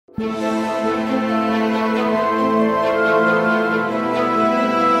Hey,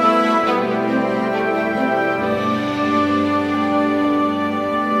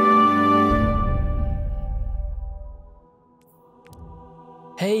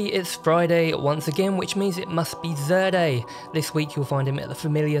 it's Friday once again, which means it must be Xur Day. This week you'll find him at the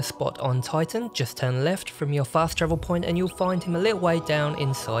familiar spot on Titan. Just turn left from your fast travel point and you'll find him a little way down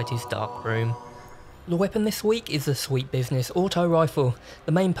inside his dark room. The weapon this week is the Sweet Business Auto Rifle.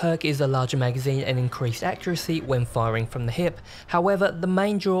 The main perk is a larger magazine and increased accuracy when firing from the hip. However, the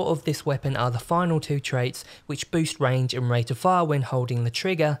main draw of this weapon are the final two traits, which boost range and rate of fire when holding the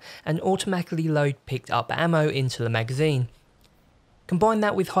trigger and automatically load picked up ammo into the magazine. Combine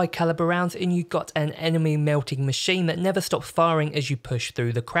that with high caliber rounds and you got an enemy melting machine that never stops firing as you push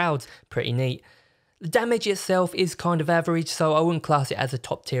through the crowds. Pretty neat. The damage itself is kind of average, so I wouldn't class it as a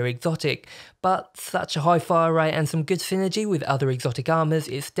top tier exotic, but such a high fire rate and some good synergy with other exotic armors,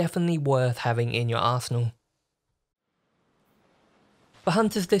 it's definitely worth having in your arsenal. For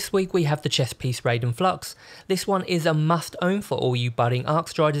hunters this week we have the chest piece Raiden Flux. This one is a must own for all you budding Arc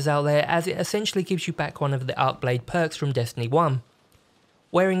Striders out there, as it essentially gives you back one of the Arc Blade perks from Destiny 1.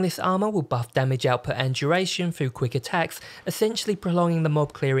 Wearing this armour will buff damage output and duration through quick attacks, essentially prolonging the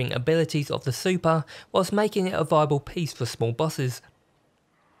mob clearing abilities of the super, whilst making it a viable piece for small bosses.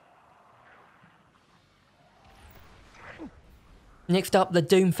 Next up, the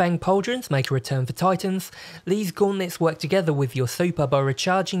Doomfang Pauldrons make a return for Titans. These gauntlets work together with your super by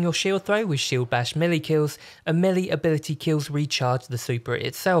recharging your shield throw with shield bash melee kills, and melee ability kills recharge the super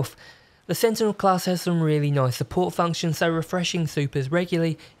itself. The Sentinel class has some really nice support functions, so refreshing supers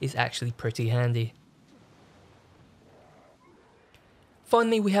regularly is actually pretty handy.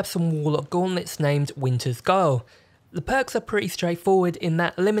 Finally, we have some Warlock gauntlets named Winter's Guile. The perks are pretty straightforward in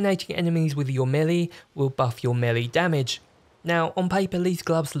that eliminating enemies with your melee will buff your melee damage. Now, on paper these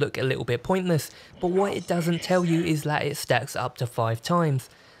gloves look a little bit pointless, but what it doesn't tell you is that it stacks up to 5 times.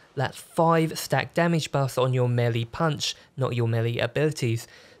 That's 5 stacked damage buffs on your melee punch, not your melee abilities.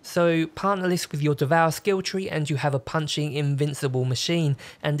 So partner this with your Devour skill tree and you have a punching invincible machine,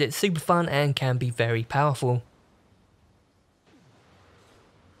 and it's super fun and can be very powerful.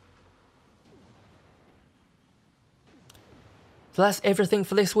 So that's everything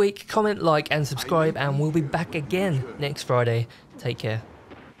for this week. Comment, like and subscribe, and we'll be back again next Friday. Take care.